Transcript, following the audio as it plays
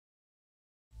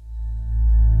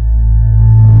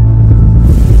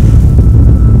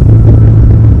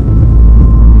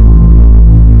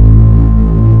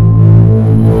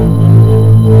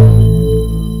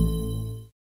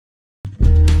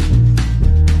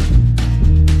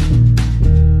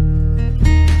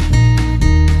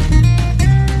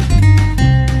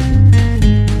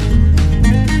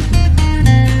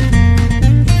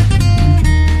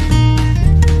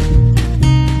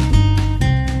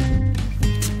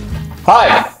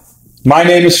Hi, my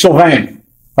name is Sylvain.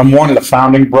 I'm one of the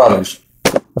founding brothers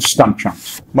of Stump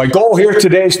Chunks. My goal here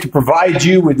today is to provide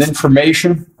you with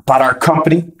information about our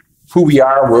company, who we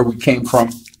are, where we came from,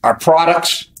 our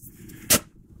products,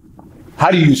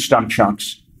 how to use Stump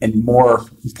Chunks, and more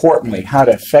importantly, how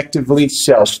to effectively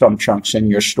sell Stump Chunks in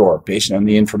your store based on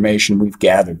the information we've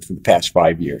gathered for the past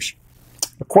 5 years.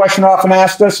 The question often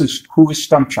asked us is, who is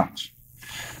Stump Chunks?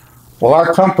 Well,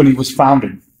 our company was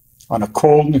founded on a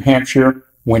cold New Hampshire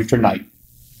winter night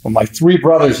when my 3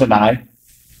 brothers and I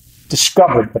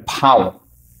discovered the power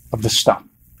of the stump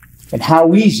and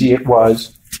how easy it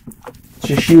was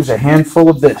to just use a handful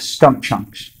of this Stump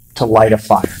Chunks to light a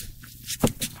fire.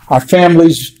 Our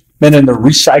family's been in the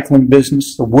recycling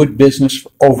business, the wood business,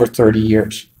 for over 30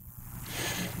 years,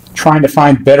 trying to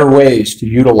find better ways to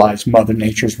utilize Mother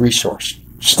Nature's resource.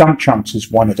 Stump Chunks is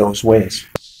one of those ways.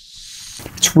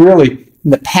 It's really,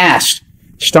 in the past,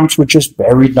 stumps were just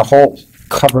buried in a hole,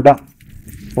 covered up,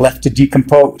 left to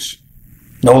decompose.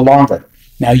 No longer.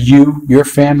 Now you, your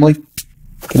family,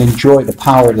 can enjoy the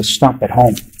power of the stump at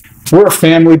home. We're a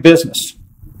family business,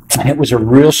 and it was a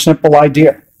real simple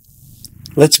idea.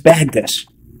 Let's bag this.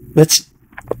 Let's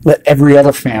let every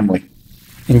other family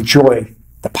enjoy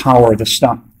the power of the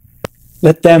stump.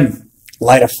 Let them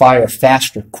light a fire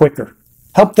faster, quicker.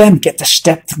 Help them get to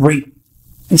step 3.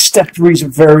 And step 3 is a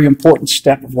very important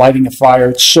step of lighting a fire.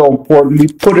 It's so important. We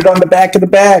put it on the back of the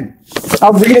bag.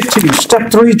 I'll read it to you.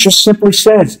 Step 3 just simply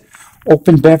says,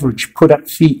 open beverage, put up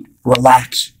feet,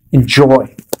 relax,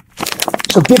 enjoy.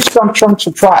 So give Stump Chunks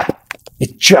a try.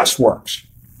 It just works.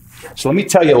 So let me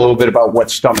tell you a little bit about what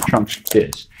Stump Chunks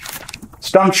is.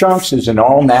 Stump Chunks is an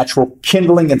all-natural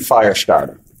kindling and fire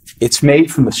starter. It's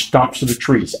made from the stumps of the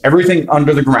trees, everything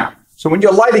under the ground. So when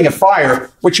you're lighting a fire,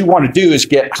 what you want to do is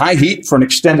get high heat for an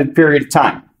extended period of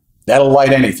time. That'll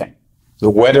light anything. The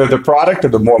wetter the product or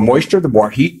the more moisture, the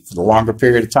more heat for the longer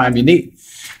period of time you need.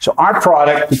 So our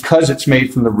product, because it's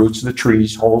made from the roots of the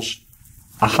trees, holds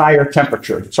a higher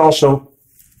temperature. It's also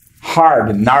hard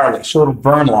and gnarly, so it'll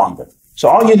burn longer. So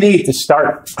all you need to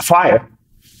start a fire,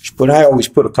 but I always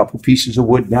put a couple pieces of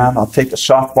wood down. I'll take a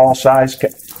softball size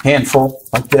handful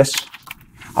like this.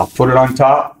 I'll put it on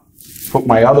top. Put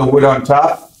my other wood on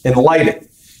top and light it.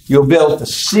 You'll be able to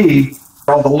see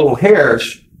all the little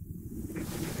hairs,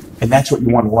 and that's what you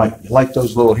want to light. You light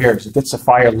those little hairs. It gets the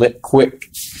fire lit quick.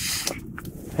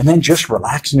 And then just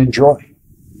relax and enjoy.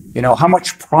 You know, how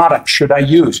much product should I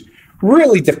use?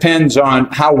 Really depends on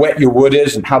how wet your wood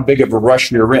is and how big of a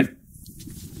rush you're in.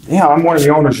 Yeah, I'm one of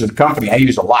the owners of the company. I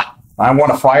use a lot. I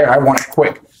want a fire. I want it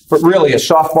quick. But really, a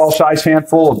softball-sized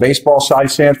handful, a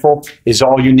baseball-sized handful is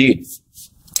all you need.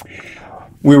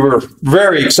 We were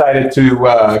very excited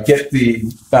to get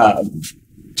the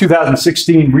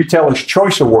 2016 Retailer's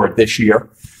Choice Award this year.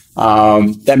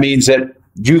 That means that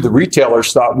you, the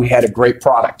retailers, thought we had a great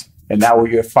product. And now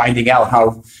we're finding out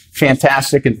how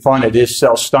fantastic and fun it is to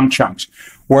sell Stump Chunks.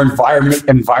 We're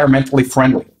environmentally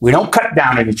friendly. We don't cut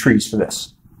down any trees for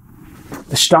this.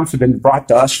 The stumps have been brought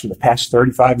to us for the past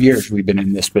 35 years we've been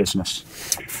in this business.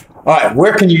 All right,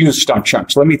 where can you use Stump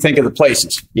Chunks? Let me think of the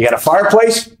places. You got a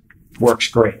fireplace? Works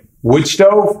great. Wood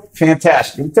stove?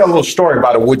 Fantastic. Let me tell a little story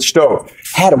about a wood stove.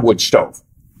 Had a wood stove.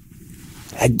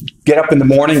 I'd get up in the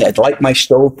morning, I'd light my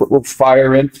stove, put a little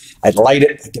fire in, I'd light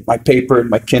it, I'd get my paper and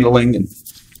my kindling, and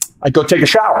I'd go take a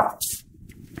shower.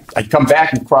 I'd come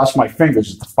back and cross my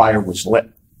fingers that the fire was lit.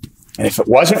 And if it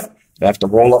wasn't, I'd have to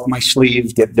roll up my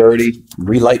sleeves, get dirty,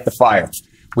 relight the fire.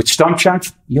 With Stump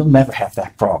Chunks, you'll never have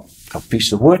that problem. A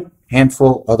piece of wood,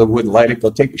 handful, other wood, light it, go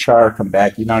take a shower, come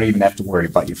back. You don't even have to worry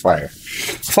about your fire.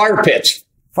 Fire pits.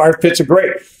 Fire pits are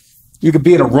great. You could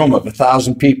be in a room of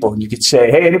 1,000 people and you could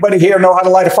say, hey, anybody here know how to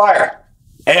light a fire?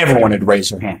 Everyone would raise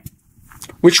their hand.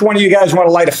 Which one of you guys want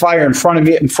to light a fire in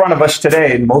front of us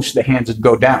today? And most of the hands would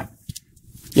go down.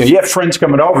 You know, you have friends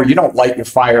coming over, you don't light your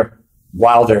fire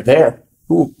while they're there.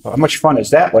 Ooh, how much fun is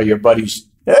that while your buddies,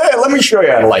 hey, let me show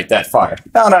you how to light that fire.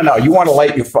 No. You want to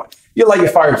light your fire. You light your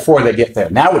fire before they get there.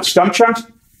 Now with Stump Chunks,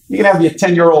 you can have your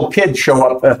 10-year-old kid show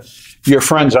up to your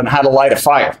friends on how to light a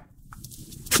fire.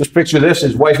 Just picture this,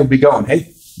 his wife will be going,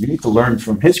 hey, you need to learn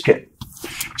from his kid.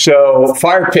 So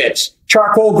fire pits,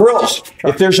 charcoal grills.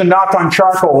 If there's a knock on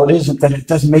charcoal, it isn't that it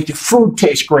doesn't make your food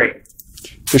taste great.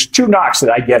 There's 2 knocks that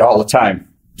I get all the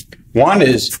time. One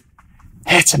is,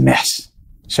 it's a mess.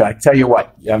 So I tell you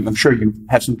what, I'm sure you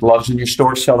have some gloves in your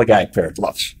store, sell the guy a pair of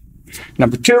gloves.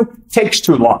 Number 2, takes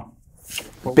too long.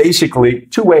 Basically,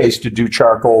 2 ways to do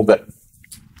charcoal that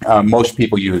most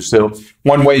people use. So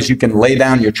one way is you can lay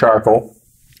down your charcoal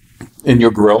in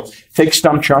your grill, take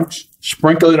Stump Chunks,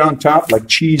 sprinkle it on top like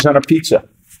cheese on a pizza.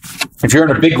 If you're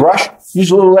in a big rush,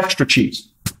 use a little extra cheese.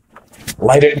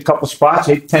 Light it in a couple spots,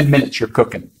 8 to 10 minutes you're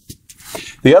cooking.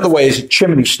 The other way is a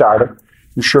chimney starter.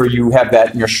 I'm sure you have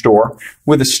that in your store.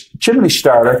 With a chimney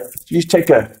starter, you take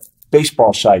a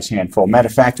baseball-sized handful. Matter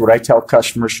of fact, what I tell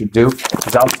customers to do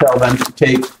is I'll tell them to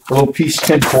take a little piece of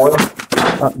tin foil,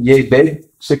 yay big,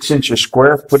 6 inches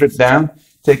square, put it down,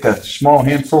 take a small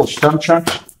handful of stump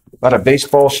chunks, about a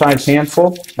baseball-sized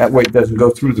handful. That way it doesn't go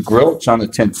through the grill. It's on the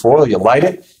tin foil. You light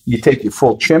it. You take your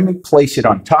full chimney, place it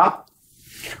on top.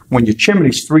 When your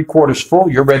chimney's 3/4 full,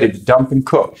 you're ready to dump and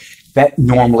cook. That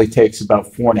normally takes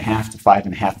about 4.5 to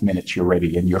 5.5 minutes. You're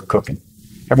ready and you're cooking.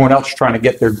 Everyone else is trying to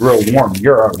get their grill warm.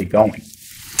 You're already going.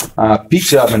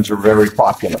 Pizza ovens are very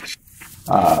popular.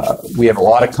 We have a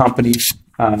lot of companies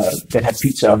that have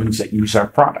pizza ovens that use our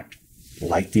product.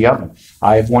 Light the oven.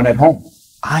 I have one at home.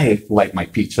 I light my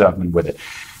pizza oven with it.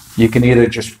 You can either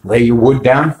just lay your wood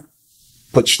down,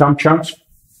 put stump chunks,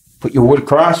 put your wood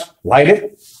across, light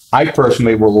it. I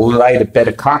personally will light a bed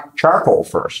of charcoal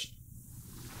first.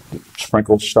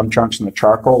 Sprinkle stump chunks in the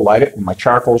charcoal, light it. When my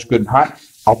charcoal is good and hot,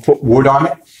 I'll put wood on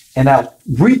it, and I'll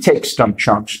retake stump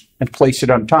chunks and place it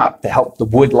on top to help the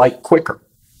wood light quicker.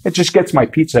 It just gets my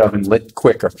pizza oven lit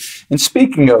quicker. And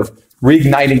speaking of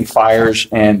reigniting fires,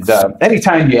 and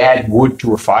anytime you add wood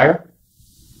to a fire,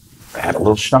 add a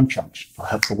little stump chunks. It'll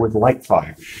help the wood light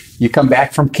fire. You come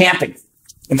back from camping,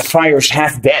 and the fire's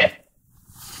half dead.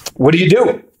 What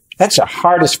do? That's the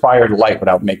hardest fire to light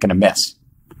without making a mess.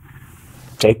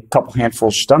 Take a couple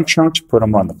handfuls of stump chunks, put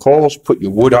them on the coals, put your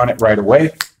wood on it right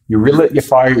away. You relit your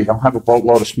fire, you don't have a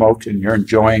boatload of smoke, and you're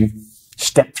enjoying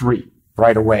step 3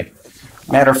 right away.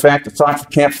 Matter of fact, it's on for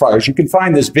campfires. You can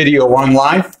find this video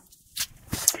online.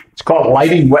 It's called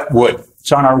Lighting Wet Wood.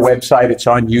 It's on our website. It's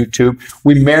on YouTube.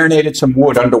 We marinated some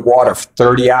wood underwater for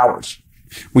 30 hours.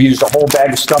 We used a whole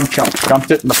bag of stump chunks, dumped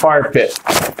it in the fire pit,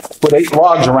 put 8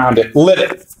 logs around it, lit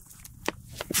it.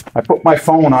 I put my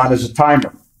phone on as a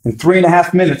timer. In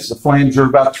 3.5 minutes, the flames are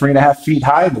about 3.5 feet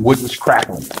high, and the wood was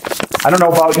crackling. I don't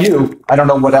know about you. I don't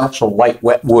know what else will light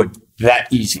wet wood that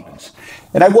easy.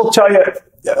 And I will tell you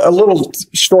a little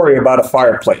story about a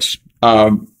fireplace.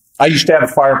 I used to have a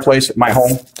fireplace at my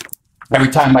home. Every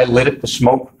time I lit it, the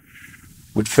smoke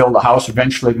would fill the house.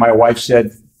 Eventually, my wife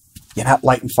said, "You're not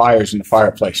lighting fires in the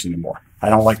fireplace anymore. I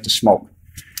don't like the smoke."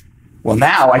 Well,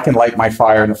 now I can light my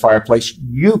fire in the fireplace.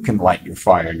 You can light your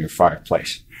fire in your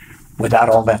fireplace without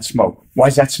all that smoke. Why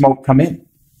does that smoke come in?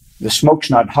 The smoke's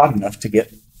not hot enough to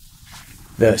get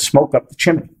the smoke up the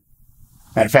chimney.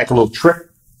 Matter of fact, a little trick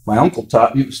my uncle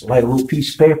taught me was to light a little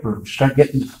piece of paper and start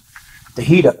getting the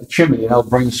heat up the chimney, and it'll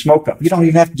bring the smoke up. You don't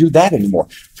even have to do that anymore.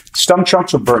 Stump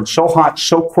chunks will burn so hot,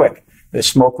 so quick, the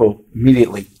smoke will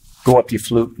immediately go up your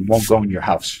flute and won't go in your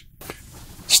house.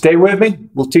 Stay with me.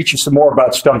 We'll teach you some more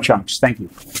about stump chunks. Thank you.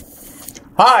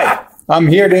 Hi, I'm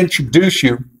here to introduce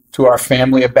you to our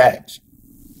family of bags.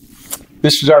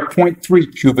 This is our 0.3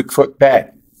 cubic foot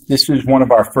bag. This is one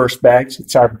of our first bags.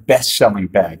 It's our best-selling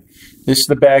bag. This is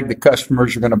the bag that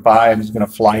customers are going to buy and is going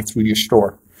to fly through your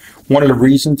store. One of the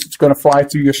reasons it's going to fly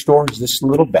through your store is this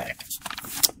little bag.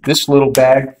 This little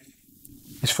bag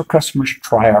is for customers to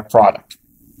try our product.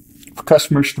 For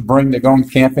customers to bring, they're going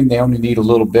camping, they only need a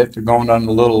little bit. They're going on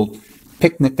a little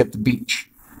picnic at the beach.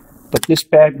 But this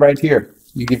bag right here,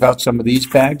 you give out some of these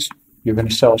bags, you're going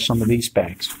to sell some of these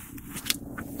bags.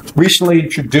 Recently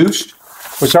introduced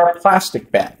was our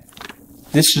plastic bag.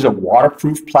 This is a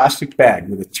waterproof plastic bag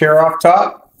with a tear-off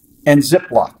top and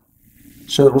Ziploc,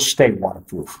 so it will stay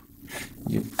waterproof.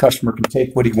 The customer can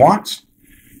take what he wants,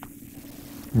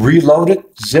 reload it,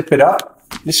 zip it up.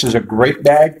 This is a great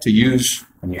bag to use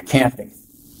when you're camping,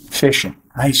 fishing,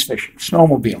 ice fishing,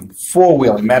 snowmobiling,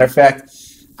 four-wheeling. Matter of fact,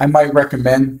 I might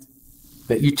recommend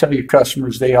that you tell your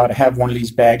customers they ought to have one of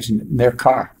these bags in their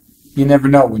car. You never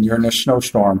know when you're in a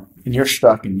snowstorm and you're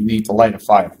stuck and you need to light a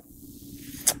fire.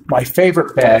 My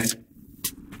favorite bag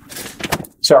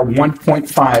is our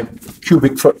 1.5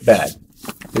 cubic foot bag.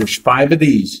 There's 5 of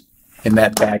these in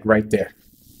that bag right there.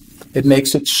 It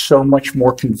makes it so much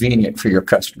more convenient for your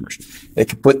customers. They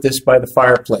could put this by the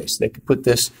fireplace. They could put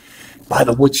this by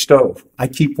the wood stove. I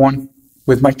keep one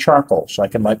with my charcoal so I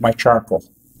can light my charcoal.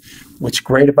 What's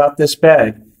great about this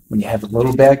bag, when you have a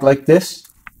little bag like this,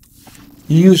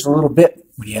 you use a little bit.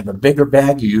 When you have a bigger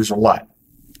bag, you use a lot.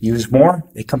 Use more,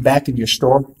 they come back in your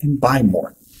store and buy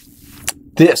more.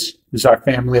 This is our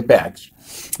family of bags.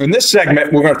 In this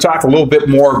segment, we're going to talk a little bit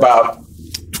more about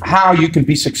how you can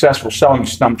be successful selling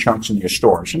stump chunks in your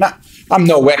stores. And I'm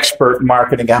no expert in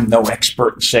marketing. I'm no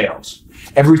expert in sales.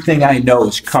 Everything I know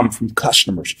has come from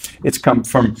customers. It's come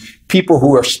from people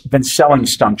who have been selling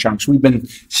Stump Chunks. We've been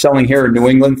selling here in New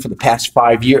England for the past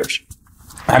 5 years.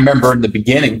 I remember in the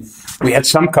beginning, we had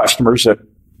some customers that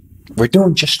were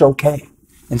doing just okay,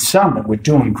 and some that were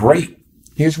doing great.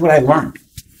 Here's what I learned.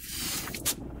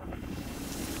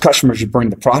 Customers would bring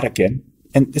the product in,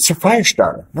 and it's a fire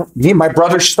starter. Me and my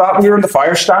brothers thought we were in the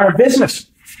fire starter business.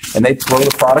 And they'd throw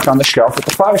the product on the shelf with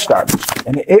the fire starters.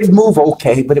 And it'd move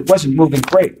okay, but it wasn't moving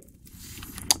great.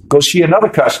 Go see another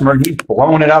customer, and he's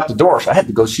blowing it out the door. So I had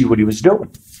to go see what he was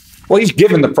doing. Well, he's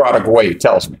giving the product away, he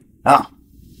tells me.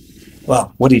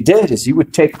 Well, what he did is he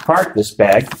would take apart this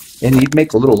bag, and he'd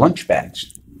make little lunch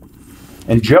bags.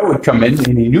 And Joe would come in,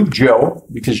 and he knew Joe,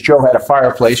 because Joe had a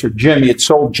fireplace, or Jim, he had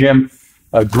sold Jim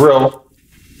a grill,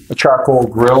 a charcoal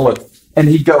grill, and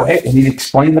he'd go, hey, and he'd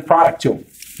explain the product to him.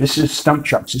 This is Stump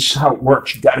Chunks. This is how it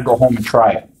works. You got to go home and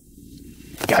try it.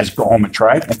 You guys go home and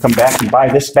try it and come back and buy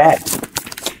this bag.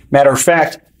 Matter of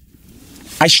fact,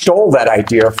 I stole that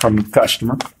idea from the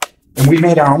customer, and we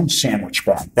made our own sandwich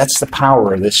bag. That's the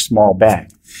power of this small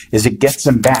bag, is it gets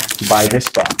them back to buy this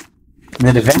bag. And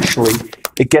then eventually,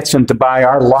 it gets them to buy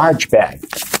our large bag.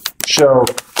 So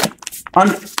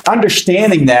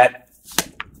understanding that,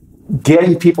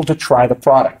 getting people to try the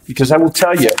product. Because I will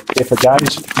tell you, if a guy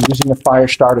is using a fire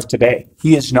starter today,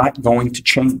 he is not going to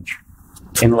change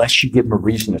unless you give him a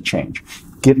reason to change.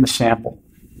 Give him a sample.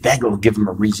 That will give him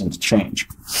a reason to change.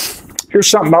 Here's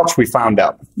something else we found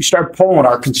out. We started polling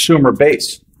our consumer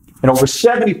base, and over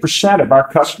 70% of our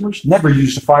customers never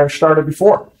used a fire starter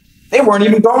before. They weren't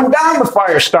even going down the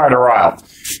fire starter aisle.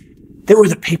 They were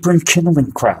the paper and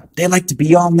kindling crowd. They like to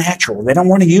be all natural. They don't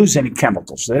want to use any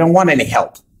chemicals. They don't want any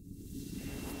help.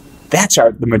 That's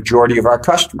the majority of our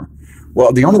customer.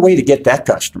 Well, the only way to get that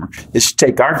customer is to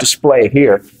take our display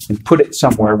here and put it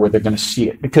somewhere where they're going to see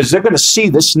it. Because they're going to see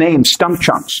this name, Stump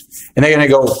Chunks, and they're going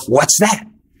to go, what's that?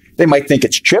 They might think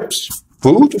it's chips,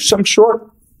 food of some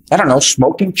sort. I don't know,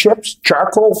 smoking chips,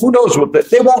 charcoal, who knows what.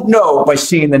 They won't know by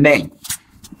seeing the name.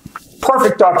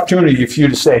 Perfect opportunity for you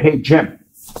to say, hey, Jim,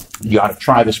 you ought to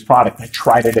try this product. I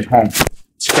tried it at home.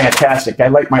 It's fantastic. I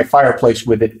light my fireplace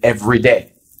with it every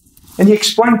day. And you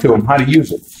explain to them how to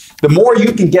use it. The more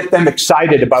you can get them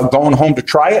excited about going home to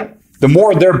try it, the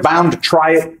more they're bound to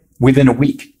try it within a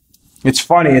week. It's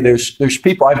funny, there's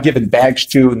people I've given bags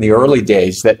to in the early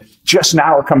days that just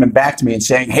now are coming back to me and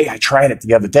saying, hey, I tried it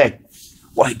the other day.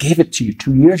 Well, I gave it to you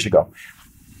 2 years ago.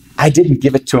 I didn't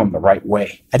give it to them the right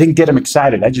way. I didn't get them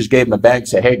excited. I just gave them a bag and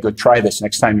said, hey, go try this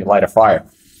next time you light a fire.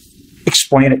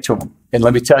 Explain it to them. And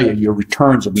let me tell you, your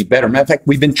returns will be better. Matter of fact,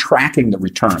 we've been tracking the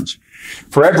returns.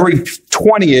 For every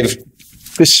 20 of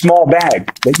this small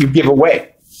bag that you give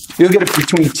away, you'll get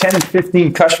between 10 and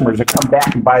 15 customers that come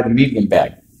back and buy the medium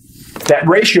bag. That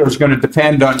ratio is going to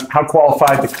depend on how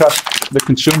qualified the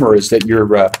consumer is that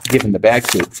you're giving the bag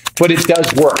to. But it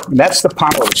does work. And that's the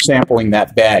power of sampling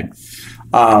that bag.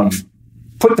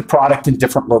 Put the product in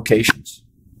different locations.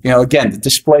 You know, again, the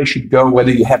display should go,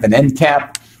 whether you have an end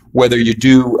cap, whether you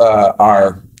do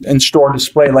our in-store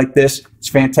display like this, it's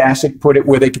fantastic. Put it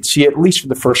where they could see it at least for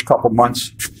the first couple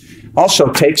months.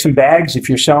 Also, take some bags if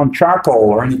you're selling charcoal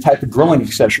or any type of grilling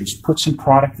accessories. Put some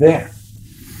product there.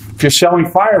 If you're selling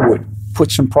firewood,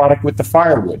 put some product with the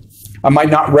firewood. I might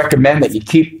not recommend that you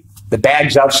keep the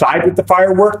bags outside with the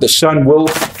firework. The sun will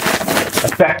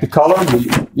affect the color, on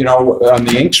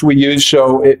the inks we use,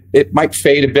 so it might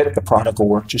fade a bit. The product will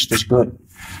work just as good.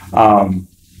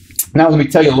 Now let me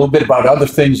tell you a little bit about other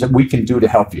things that we can do to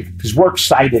help you, because we're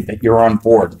excited that you're on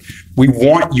board. We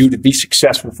want you to be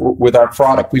successful with our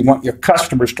product. We want your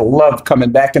customers to love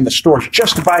coming back in the stores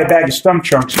just to buy a bag of Stump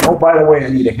Chunks. Oh, by the way, I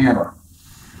need a hammer.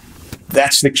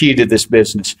 That's the key to this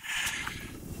business.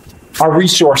 Our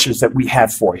resources that we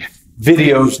have for you.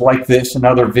 Videos like this and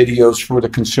other videos for the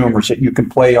consumers that you can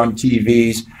play on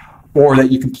TVs or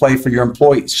that you can play for your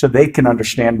employees so they can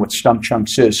understand what Stump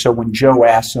Chunks is. So when Joe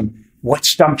asks them,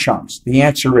 what's Stump Chunks? The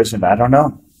answer isn't, I don't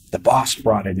know. The boss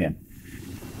brought it in.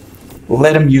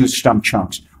 Let them use Stump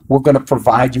Chunks. We're going to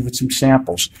provide you with some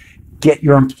samples. Get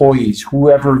your employees,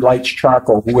 whoever lights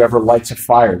charcoal, whoever lights a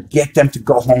fire, get them to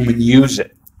go home and use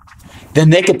it. Then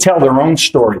they could tell their own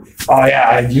story. Oh, yeah,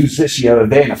 I used this the other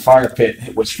day in a fire pit.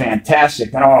 It was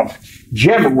fantastic. And, oh,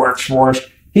 Jim, who works for us,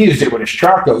 he used it with his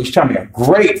charcoal. He's telling me how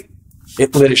great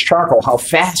it lit his charcoal, how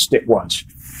fast it was.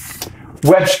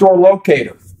 Web store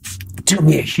locator. Do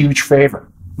me a huge favor.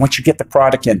 Once you get the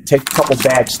product in, take a couple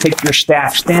bags, take your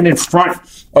staff, stand in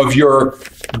front of your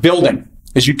building.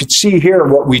 As you can see here,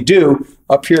 what we do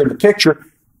up here in the picture,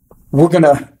 we're going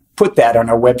to put that on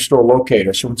our web store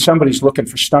locator. So when somebody's looking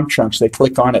for Stump Chunks, they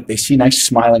click on it. They see nice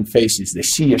smiling faces. They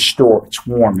see your store. It's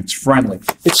warm. It's friendly.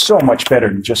 It's so much better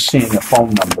than just seeing a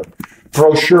phone number.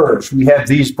 Brochures. We have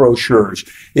these brochures.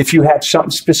 If you have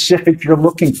something specific you're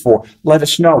looking for, let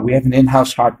us know. We have an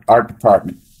in-house art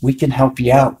department. We can help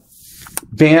you out.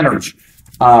 Banners.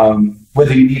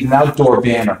 Whether you need an outdoor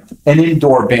banner, an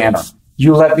indoor banner,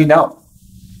 you let me know.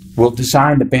 We'll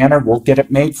design the banner. We'll get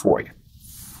it made for you.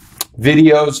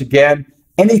 Videos, again,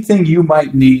 anything you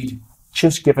might need,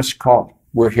 just give us a call.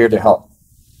 We're here to help.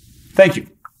 Thank you.